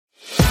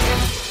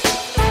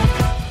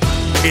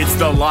It's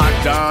the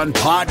Locked On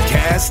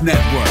Podcast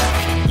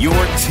Network, your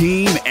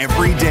team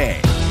every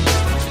day.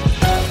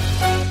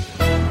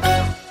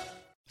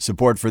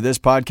 Support for this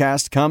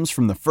podcast comes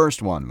from The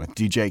First One with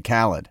DJ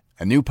Khaled,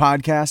 a new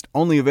podcast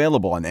only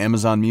available on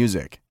Amazon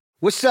Music.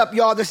 What's up,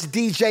 y'all? This is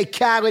DJ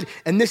Khaled,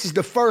 and this is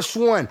The First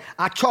One.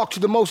 I talk to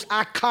the most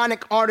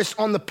iconic artists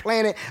on the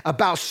planet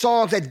about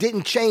songs that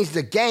didn't change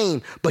the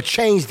game, but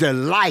changed their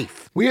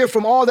life. We hear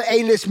from all the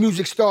A-list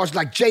music stars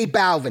like J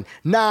Balvin,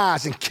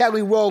 Nas, and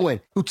Kelly Rowland,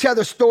 who tell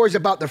their stories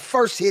about their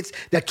first hits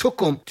that took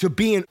them to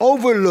being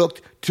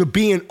overlooked to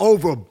being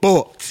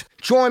overbooked.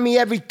 Join me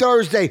every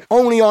Thursday,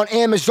 only on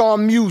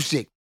Amazon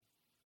Music.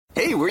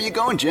 Hey, where are you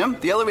going, Jim?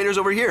 The elevator's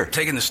over here.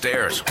 Taking the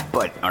stairs.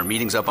 But our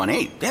meeting's up on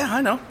 8. Yeah,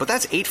 I know. But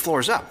that's 8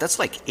 floors up. That's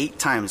like 8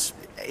 times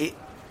 8.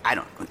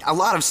 A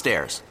lot of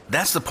stairs.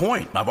 That's the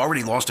point. I've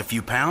already lost a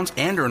few pounds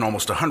and earned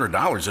almost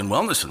 $100 in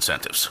wellness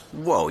incentives.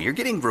 Whoa, you're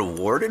getting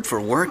rewarded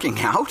for working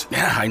out?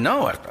 Yeah, I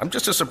know. I'm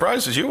just as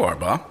surprised as you are,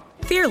 Bob.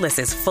 Fearless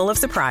is full of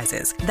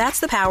surprises.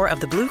 That's the power of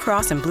the Blue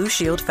Cross and Blue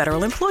Shield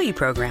Federal Employee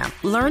Program.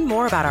 Learn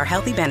more about our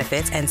healthy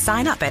benefits and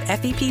sign up at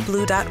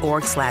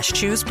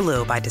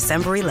fepblue.org/chooseblue by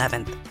December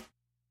 11th.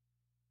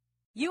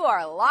 You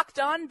are Locked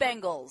On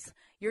Bengals,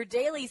 your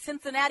daily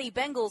Cincinnati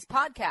Bengals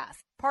podcast,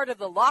 part of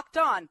the Locked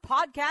On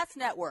Podcast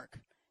Network,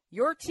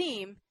 your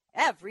team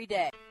every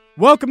day.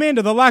 Welcome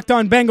into the Locked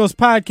On Bengals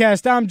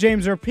podcast. I'm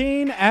James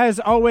Rapien. As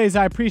always,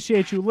 I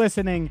appreciate you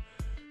listening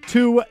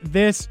to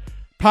this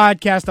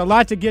podcast. A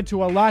lot to get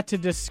to, a lot to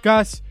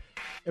discuss.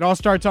 It all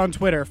starts on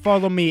Twitter.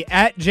 Follow me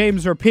at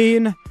James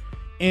Rapien.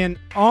 And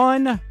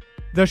on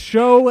the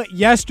show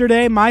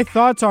yesterday, my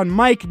thoughts on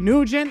Mike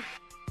Nugent.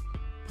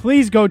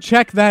 Please go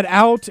check that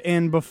out.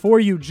 And before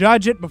you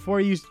judge it,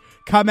 before you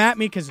come at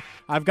me, because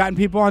I've gotten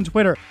people on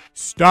Twitter,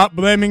 stop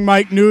blaming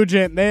Mike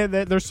Nugent.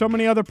 There's so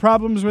many other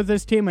problems with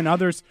this team, and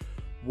others,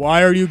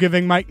 why are you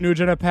giving Mike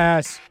Nugent a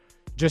pass?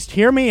 Just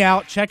hear me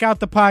out. Check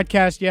out the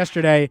podcast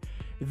yesterday.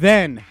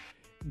 Then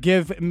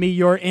give me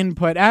your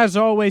input. As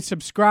always,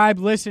 subscribe,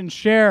 listen,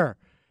 share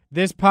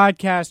this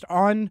podcast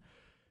on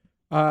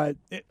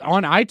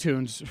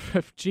iTunes.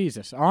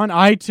 Jesus. On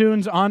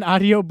iTunes, on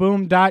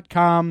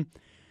audioboom.com.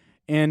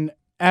 And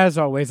as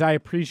always, I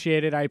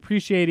appreciate it. I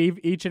appreciate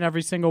each and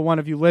every single one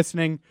of you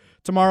listening.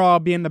 Tomorrow I'll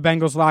be in the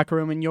Bengals locker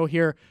room, and you'll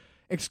hear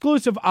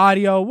exclusive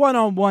audio,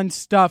 one-on-one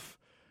stuff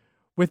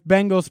with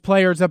Bengals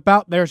players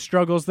about their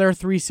struggles. They're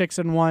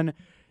 3-6-1,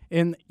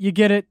 and you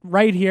get it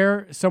right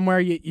here somewhere.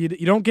 You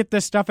don't get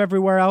this stuff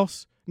everywhere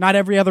else. Not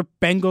every other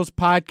Bengals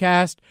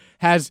podcast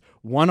has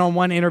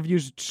one-on-one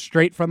interviews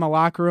straight from the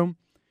locker room.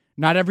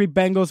 Not every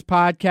Bengals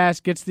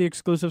podcast gets the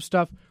exclusive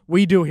stuff.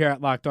 We do here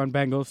at Locked On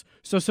Bengals.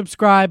 So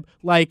subscribe,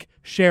 like,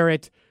 share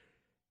it,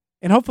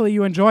 and hopefully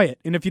you enjoy it.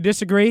 And if you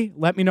disagree,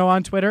 let me know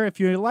on Twitter. If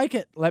you like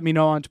it, let me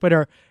know on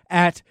Twitter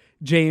at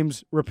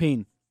James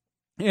Rapien.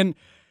 And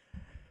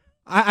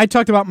I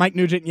talked about Mike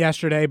Nugent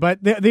yesterday,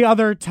 but the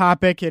other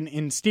topic,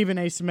 in Stephen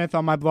A. Smith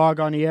on my blog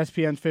on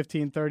ESPN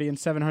 1530 and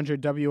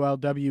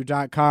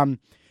 700WLW.com,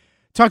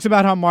 talks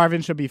about how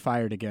Marvin should be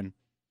fired again.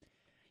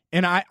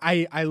 And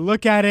I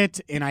look at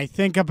it, and I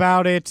think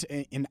about it,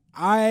 and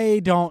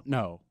I don't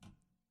know.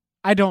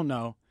 I don't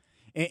know.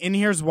 And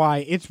here's why.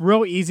 It's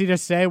real easy to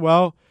say,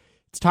 well,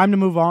 it's time to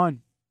move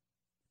on.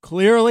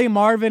 Clearly,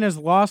 Marvin has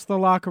lost the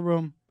locker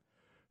room.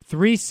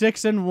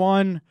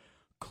 3-6-1.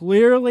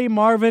 Clearly,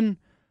 Marvin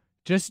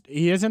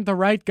he isn't the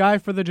right guy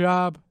for the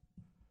job.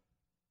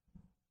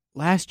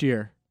 Last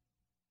year,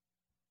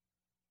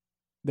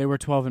 they were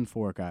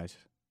 12-4, guys.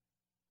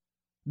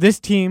 This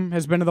team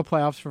has been to the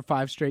playoffs for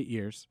 5 straight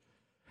years.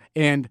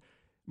 And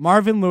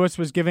Marvin Lewis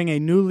was given a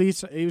new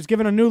lease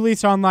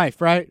on life,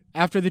 right?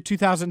 After the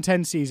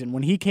 2010 season,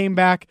 when he came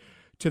back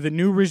to the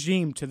new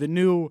regime, to the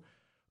new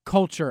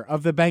culture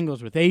of the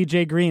Bengals with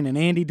A.J. Green and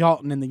Andy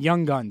Dalton and the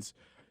Young Guns.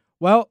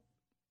 Well,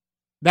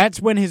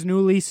 that's when his new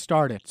lease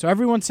started. So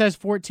everyone says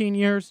 14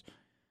 years.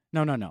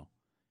 No.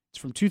 It's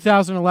from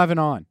 2011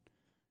 on.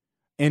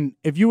 And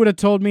if you would have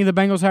told me the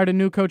Bengals hired a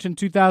new coach in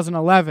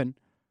 2011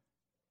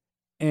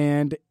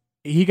 and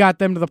he got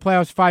them to the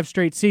playoffs 5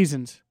 straight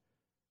seasons,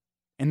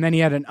 and then he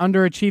had an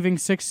underachieving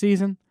 6th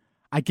season,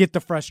 I get the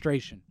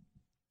frustration.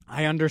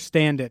 I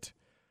understand it.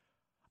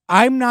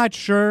 I'm not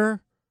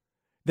sure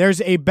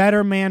there's a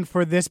better man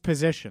for this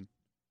position.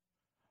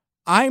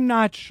 I'm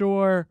not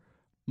sure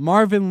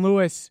Marvin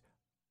Lewis,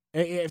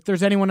 if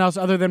there's anyone else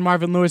other than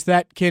Marvin Lewis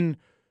that can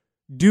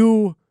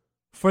do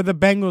for the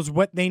Bengals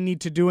what they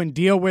need to do and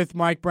deal with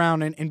Mike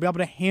Brown and be able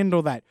to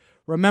handle that.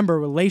 Remember,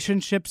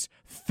 relationships,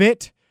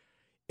 fit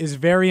is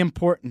very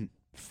important.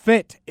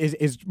 Fit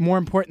is more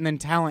important than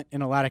talent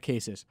in a lot of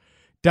cases.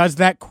 Does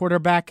that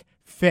quarterback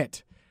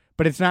fit?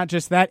 But it's not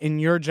just that in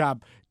your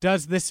job.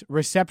 Does this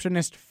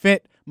receptionist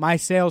fit my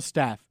sales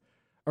staff?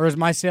 Or is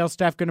my sales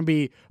staff going to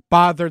be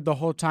bothered the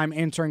whole time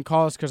answering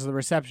calls because the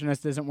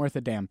receptionist isn't worth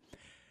a damn?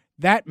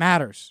 That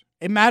matters.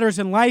 It matters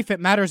in life. It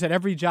matters at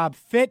every job.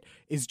 Fit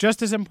is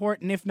just as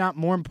important, if not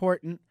more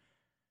important,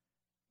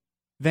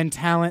 than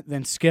talent,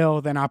 than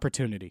skill, than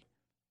opportunity.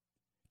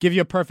 Give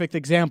you a perfect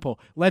example.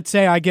 Let's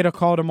say I get a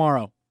call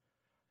tomorrow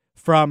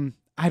from,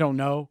 I don't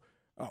know,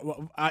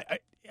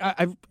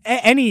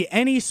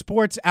 any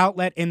sports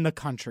outlet in the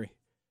country.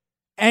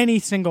 Any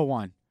single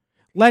one.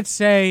 Let's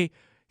say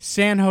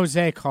San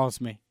Jose calls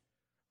me.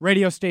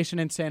 Radio station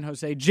in San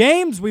Jose.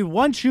 James, we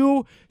want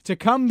you to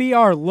come be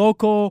our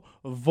local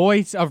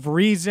voice of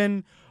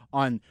reason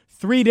on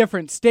 3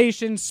 different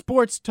stations,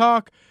 sports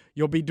talk.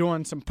 You'll be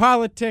doing some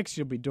politics.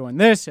 You'll be doing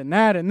this and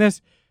that and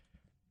this.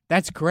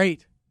 That's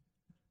great.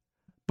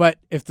 But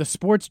if the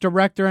sports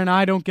director and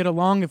I don't get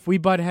along, if we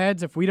butt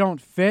heads, if we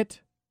don't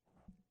fit,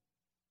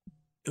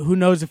 who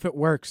knows if it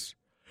works?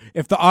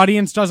 If the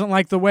audience doesn't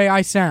like the way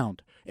I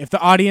sound, if the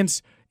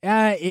audience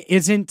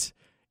isn't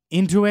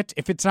into it,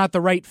 if it's not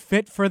the right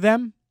fit for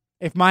them,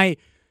 if my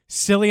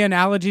silly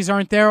analogies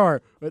aren't there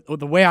or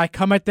the way I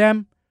come at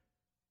them,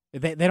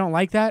 they don't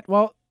like that,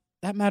 well,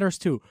 that matters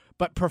too.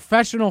 But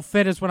professional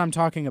fit is what I'm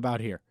talking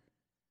about here.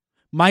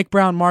 Mike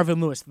Brown, Marvin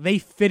Lewis, they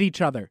fit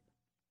each other.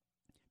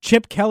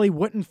 Chip Kelly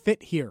wouldn't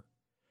fit here.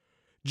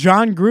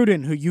 John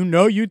Gruden, who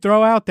you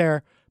throw out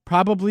there,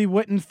 probably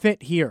wouldn't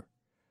fit here.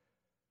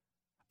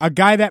 A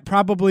guy that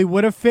probably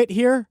would have fit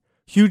here,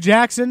 Hugh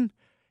Jackson,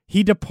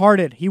 he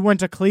departed. He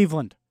went to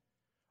Cleveland.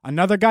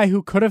 Another guy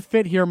who could have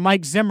fit here,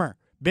 Mike Zimmer.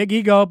 Big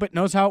ego, but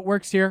knows how it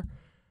works here.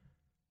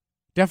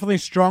 Definitely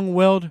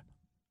strong-willed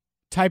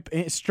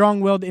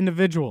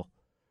individual.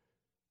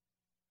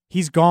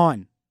 He's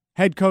gone.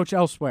 Head coach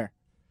elsewhere.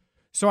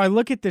 So I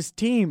look at this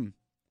team,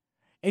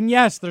 and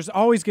yes, there's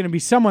always going to be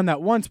someone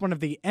that wants one of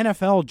the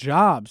NFL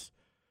jobs.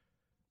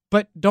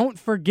 But don't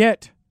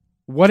forget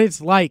what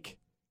it's like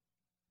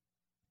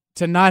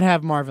to not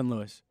have Marvin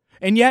Lewis.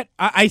 And yet,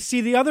 I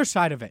see the other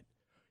side of it.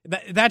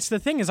 That's the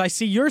thing, is I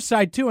see your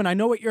side too, and I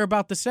know what you're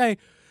about to say,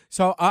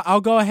 so I'll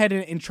go ahead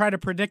and try to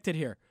predict it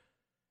here.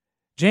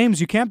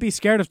 James, you can't be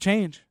scared of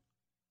change.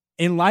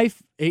 In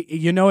life,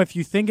 if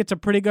you think it's a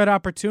pretty good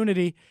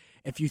opportunity,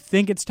 if you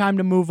think it's time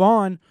to move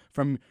on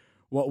from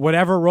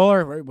whatever role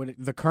or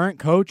the current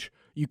coach,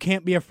 you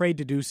can't be afraid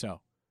to do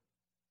so.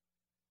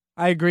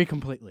 I agree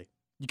completely.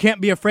 You can't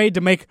be afraid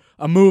to make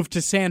a move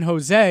to San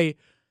Jose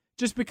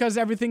just because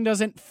everything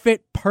doesn't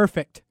fit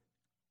perfect.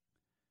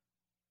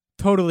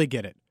 Totally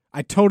get it.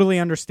 I totally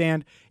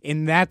understand,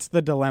 and that's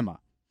the dilemma.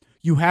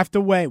 You have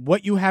to weigh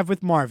what you have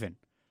with Marvin,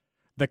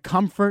 the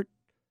comfort,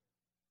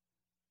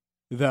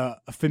 the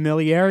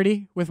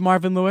familiarity with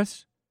Marvin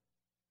Lewis,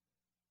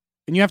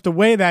 and you have to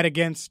weigh that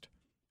against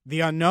the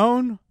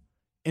unknown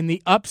and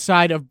the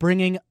upside of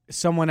bringing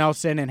someone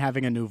else in and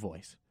having a new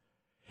voice.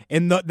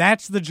 And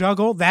that's the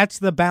juggle. That's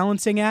the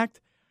balancing act.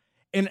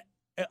 And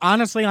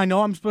honestly, I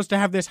know I'm supposed to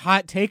have this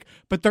hot take,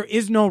 but there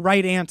is no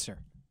right answer.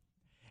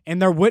 And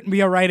there wouldn't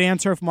be a right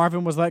answer if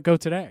Marvin was let go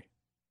today.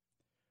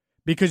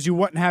 Because you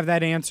wouldn't have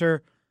that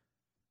answer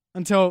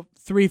until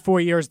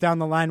 3-4 years down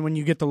the line when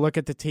you get to look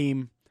at the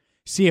team,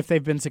 see if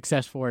they've been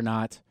successful or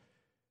not.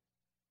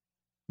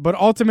 But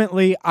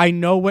ultimately, I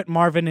know what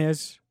Marvin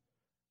is.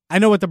 I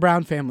know what the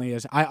Brown family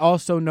is. I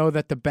also know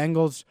that the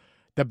Bengals,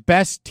 the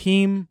best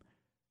team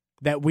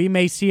that we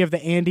may see of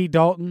the Andy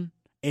Dalton,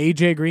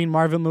 A.J. Green,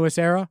 Marvin Lewis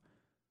era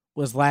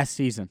was last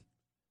season.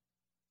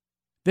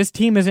 This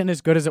team isn't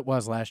as good as it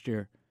was last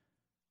year.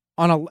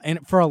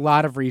 And for a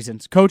lot of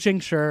reasons. Coaching,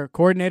 sure.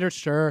 Coordinators,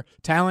 sure.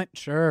 Talent,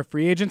 sure.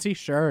 Free agency,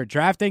 sure.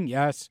 Drafting,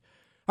 yes.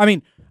 I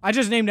mean, I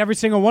just named every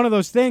single one of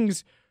those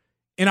things,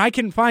 and I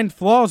can find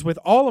flaws with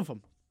all of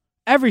them.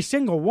 Every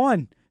single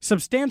one.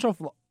 Substantial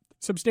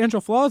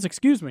flaws,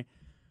 excuse me.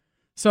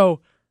 So,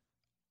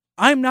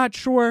 I'm not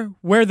sure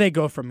where they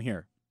go from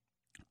here.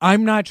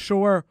 I'm not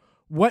sure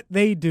what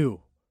they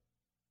do.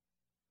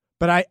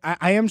 But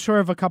I am sure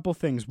of a couple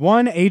things.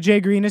 1,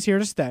 A.J. Green is here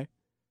to stay.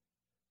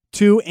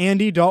 2,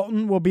 Andy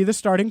Dalton will be the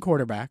starting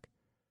quarterback.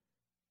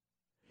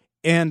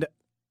 And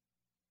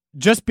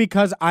just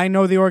because I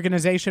know the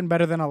organization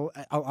better than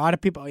a lot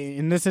of people,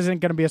 and this isn't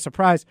going to be a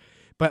surprise,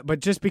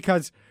 but just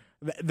because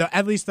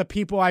at least the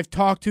people I've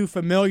talked to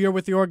familiar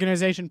with the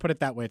organization, put it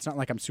that way. It's not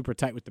like I'm super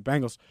tight with the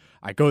Bengals.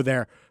 I go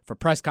there for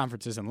press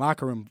conferences and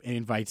locker room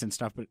invites and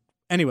stuff. But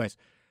anyways,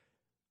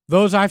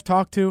 those I've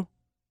talked to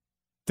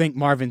think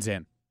Marvin's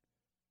in.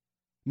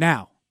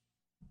 Now,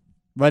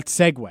 let's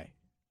segue.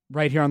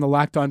 Right here on the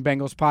Locked On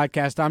Bengals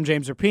podcast. I'm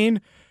James Rapien.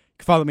 You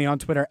can follow me on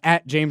Twitter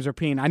at James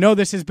Rapien. I know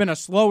this has been a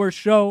slower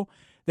show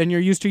than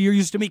you're used to. You're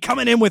used to me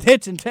coming in with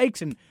hits and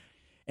takes, and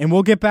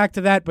we'll get back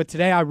to that. But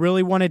today I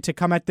really wanted to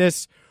come at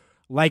this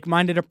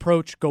like-minded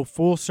approach, go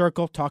full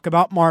circle, talk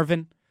about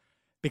Marvin,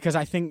 because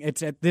I think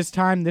it's at this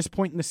time, this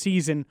point in the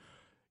season,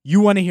 you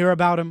want to hear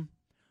about him.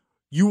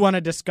 You want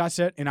to discuss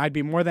it, and I'd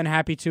be more than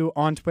happy to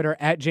on Twitter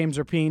at James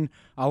Rapien.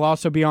 I'll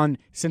also be on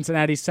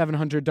Cincinnati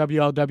 700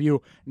 WLW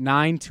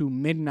 9 to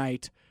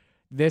midnight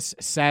this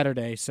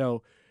Saturday.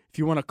 So if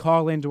you want to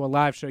call into a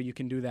live show, you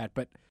can do that.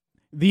 But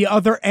the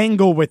other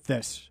angle with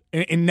this,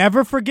 and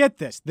never forget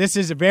this, this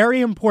is very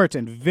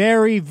important,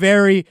 very,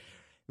 very,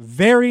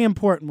 very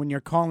important when you're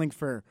calling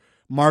for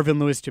Marvin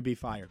Lewis to be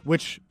fired,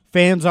 which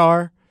fans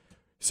are,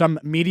 some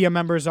media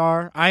members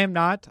are. I am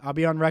not. I'll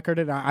be on record,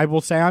 and I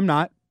will say I'm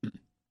not.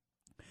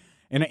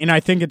 And I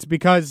think it's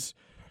because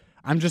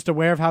I'm just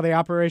aware of how the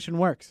operation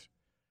works.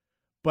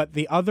 But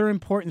the other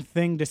important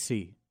thing to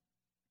see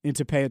and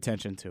to pay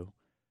attention to,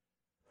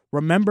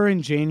 remember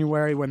in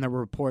January when there were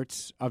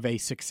reports of a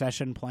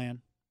succession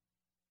plan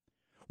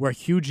where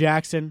Hugh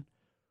Jackson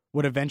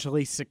would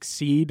eventually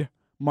succeed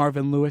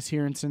Marvin Lewis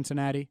here in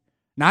Cincinnati?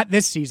 Not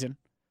this season,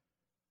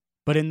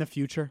 but in the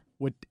future,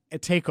 would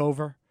take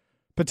over,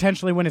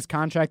 potentially when his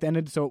contract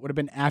ended, so it would have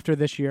been after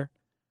this year.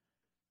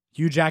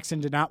 Hugh Jackson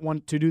did not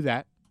want to do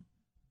that.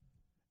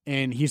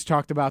 And he's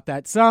talked about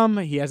that some.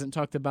 He hasn't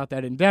talked about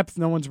that in depth.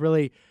 No one's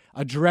really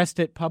addressed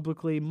it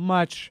publicly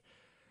much.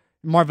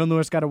 Marvin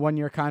Lewis got a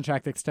 1-year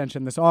contract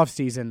extension this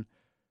offseason.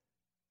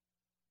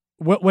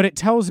 What it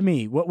tells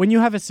me, when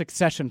you have a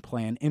succession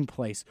plan in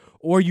place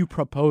or you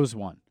propose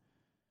one,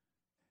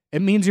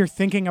 it means you're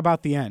thinking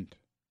about the end.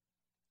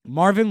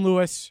 Marvin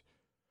Lewis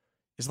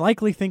is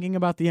likely thinking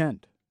about the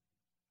end,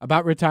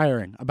 about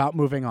retiring, about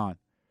moving on.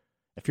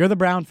 If you're the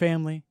Brown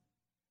family,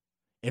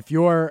 if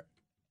you're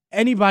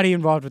anybody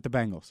involved with the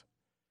Bengals,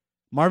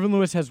 Marvin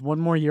Lewis has 1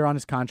 more year on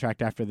his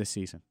contract after this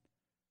season.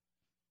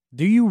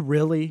 Do you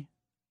really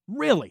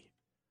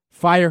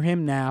fire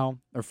him now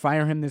or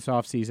fire him this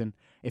offseason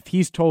if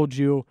he's told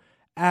you,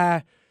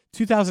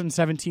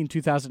 2017,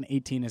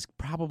 2018 is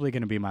probably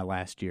going to be my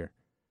last year?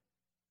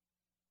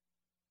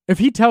 If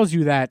he tells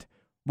you that,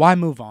 why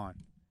move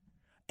on?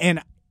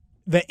 And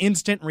the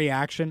instant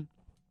reaction,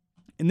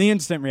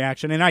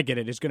 and I get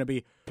it, is going to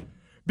be,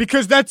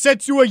 because that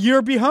sets you a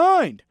year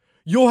behind.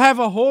 You'll have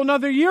a whole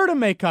nother year to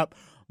make up.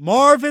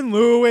 Marvin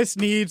Lewis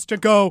needs to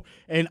go,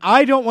 and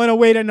I don't want to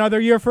wait another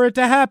year for it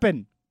to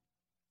happen.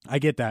 I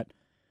get that.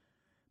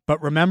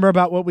 But remember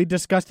about what we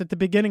discussed at the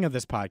beginning of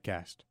this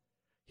podcast.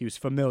 He was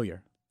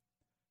familiar,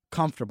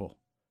 comfortable.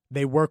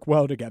 They work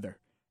well together,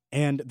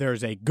 and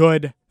there's a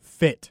good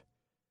fit.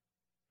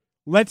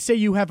 Let's say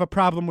you have a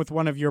problem with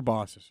one of your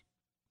bosses.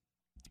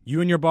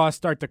 You and your boss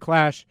start to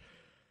clash.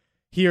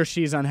 He or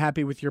she is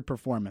unhappy with your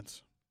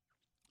performance.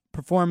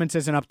 Performance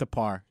isn't up to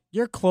par.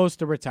 You're close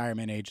to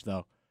retirement age,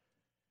 though.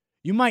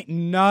 You might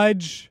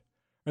nudge,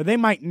 or they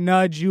might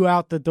nudge you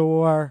out the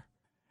door.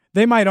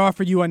 They might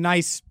offer you a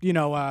nice,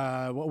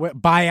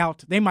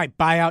 buyout. They might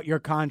buy out your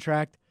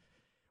contract.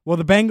 Well,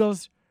 the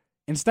Bengals,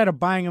 instead of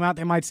buying them out,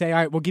 they might say, all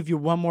right, we'll give you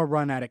 1 more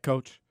run at it,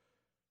 coach.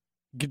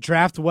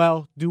 Draft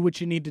well. Do what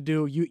you need to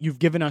do. You've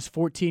given us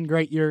 14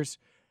 great years.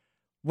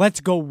 Let's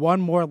go 1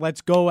 more.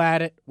 Let's go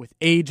at it with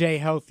AJ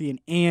healthy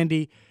and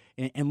Andy,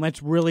 and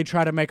let's really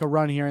try to make a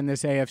run here in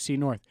this AFC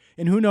North.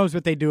 And who knows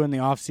what they do in the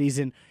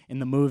offseason and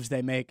the moves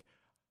they make.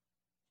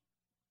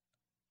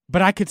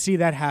 But I could see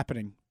that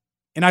happening.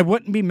 And I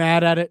wouldn't be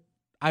mad at it.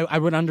 I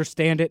would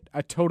understand it.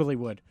 I totally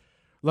would.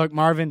 Look,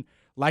 Marvin,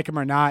 like him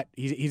or not,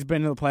 he's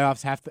been in the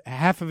playoffs.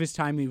 Half of his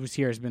time he was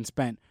here has been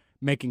spent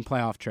making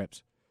playoff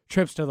trips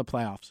to the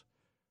playoffs.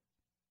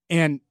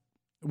 And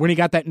when he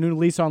got that new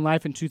lease on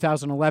life in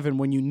 2011,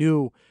 when you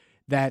knew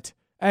that,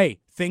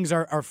 hey, things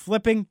are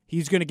flipping,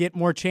 he's going to get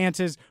more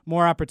chances,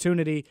 more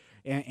opportunity,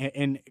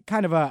 and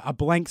kind of a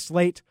blank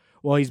slate.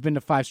 Well, he's been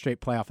to 5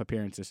 straight playoff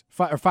appearances,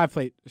 5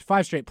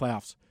 straight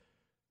playoffs.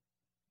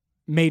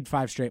 Made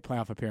 5 straight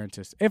playoff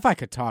appearances. If I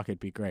could talk, it'd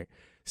be great.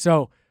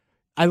 So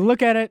I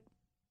look at it,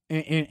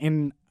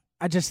 and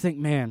I just think,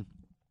 man,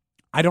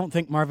 I don't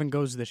think Marvin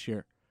goes this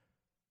year.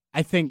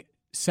 I think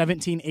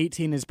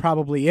 17-18 is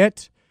probably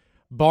it,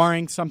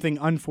 barring something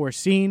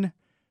unforeseen.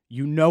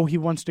 You know he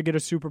wants to get a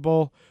Super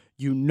Bowl.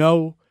 You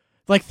know,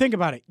 think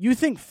about it. You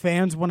think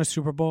fans want a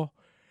Super Bowl?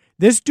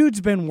 This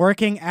dude's been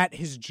working at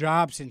his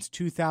job since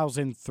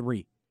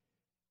 2003.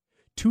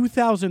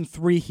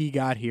 2003 he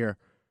got here.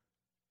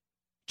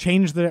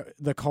 Changed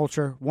the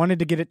culture, wanted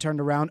to get it turned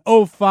around.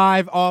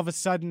 05, all of a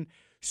sudden,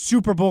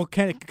 Super Bowl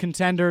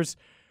contenders.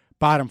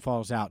 Bottom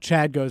falls out.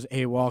 Chad goes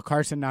AWOL.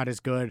 Carson not as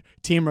good.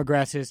 Team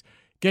regresses.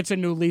 Gets a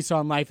new lease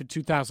on life in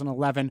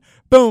 2011.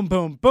 Boom,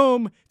 boom,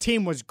 boom.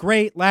 Team was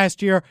great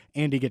last year.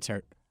 Andy gets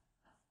hurt.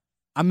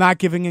 I'm not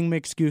giving him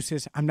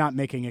excuses. I'm not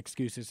making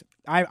excuses.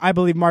 I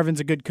believe Marvin's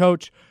a good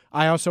coach.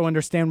 I also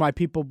understand why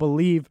people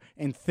believe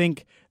and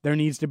think there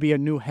needs to be a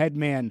new head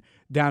man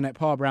down at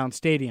Paul Brown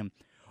Stadium.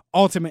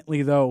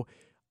 Ultimately, though,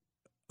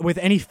 with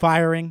any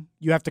firing,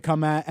 you have to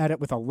come at it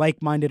with a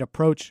like-minded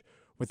approach,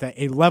 with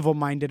a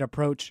level-minded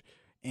approach,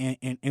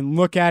 and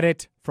look at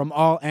it from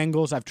all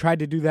angles. I've tried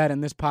to do that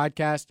in this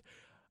podcast.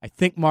 I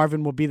think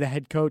Marvin will be the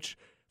head coach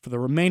for the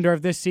remainder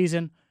of this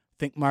season. I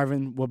think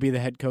Marvin will be the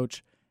head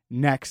coach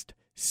next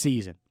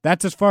season.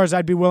 That's as far as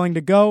I'd be willing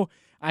to go.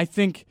 I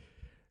think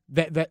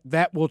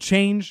that will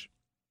change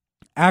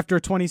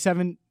after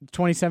 2017,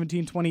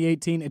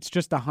 2018. It's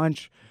just a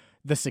hunch.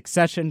 The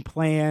succession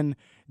plan,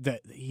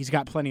 he's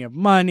got plenty of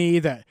money,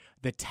 the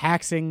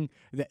taxing.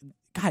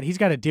 God, he's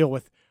got to deal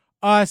with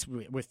us,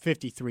 with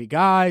 53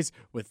 guys,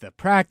 with the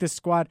practice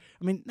squad.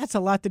 I mean, that's a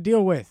lot to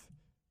deal with.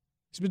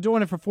 He's been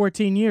doing it for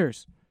 14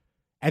 years.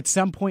 At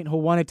some point,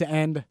 he'll want it to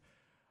end.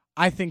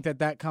 I think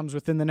that comes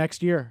within the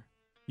next year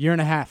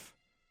and a half.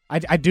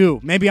 I do.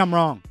 Maybe I'm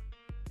wrong.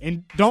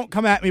 And don't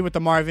come at me with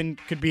the Marvin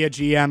could be a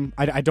GM.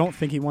 I don't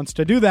think he wants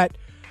to do that.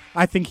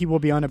 I think he will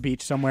be on a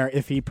beach somewhere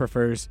if he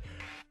prefers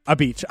a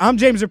beach. I'm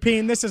James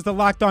Rapien. This is the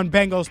Locked On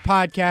Bengals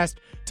podcast.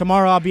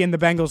 Tomorrow I'll be in the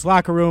Bengals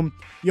locker room.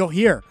 You'll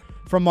hear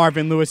from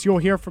Marvin Lewis. You'll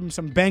hear from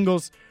some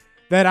Bengals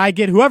that I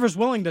get, whoever's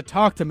willing to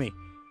talk to me.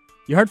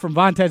 You heard from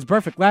Vontaze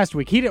Burfict last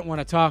week. He didn't want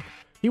to talk.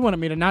 He wanted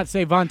me to not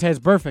say Vontaze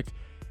Burfict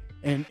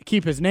and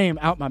keep his name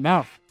out my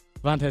mouth.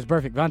 Vontaze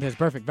Burfict, Vontaze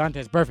Burfict,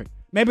 Vontaze Burfict.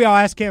 Maybe I'll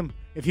ask him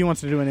if he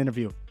wants to do an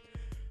interview.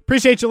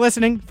 Appreciate you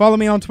listening. Follow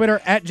me on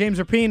Twitter at James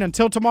Rapien.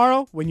 Until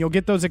tomorrow, when you'll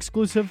get those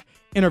exclusive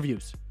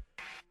interviews.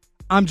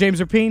 I'm James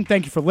Rapien.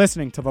 Thank you for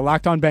listening to the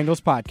Locked On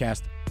Bengals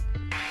podcast.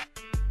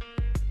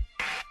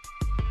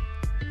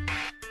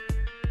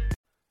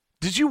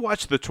 Did you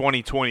watch the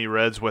 2020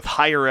 Reds with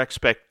higher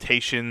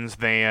expectations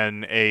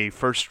than a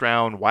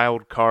first-round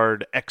wild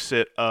card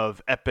exit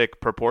of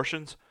epic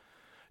proportions?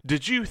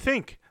 Did you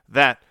think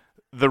that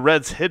the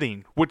Reds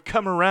hitting would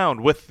come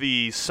around with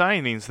the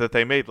signings that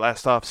they made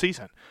last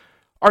offseason?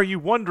 Are you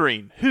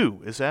wondering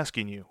who is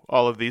asking you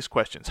all of these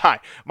questions? Hi,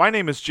 my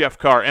name is Jeff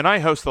Carr, and I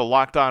host the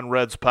Locked On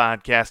Reds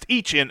podcast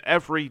each and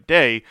every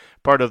day,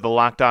 part of the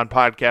Locked On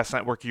Podcast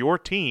Network, your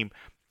team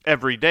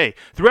every day.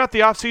 Throughout the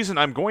offseason,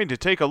 I'm going to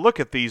take a look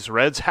at these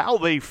Reds, how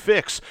they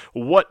fix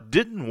what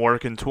didn't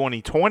work in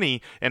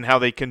 2020, and how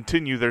they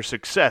continue their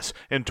success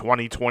in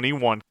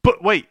 2021.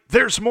 But wait,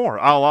 there's more.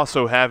 I'll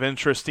also have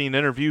interesting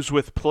interviews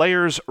with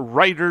players,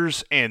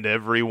 writers, and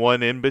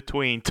everyone in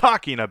between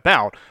talking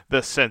about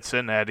the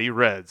Cincinnati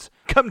Reds.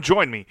 Come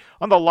join me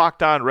on the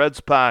Locked On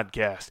Reds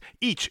podcast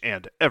each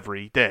and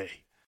every day.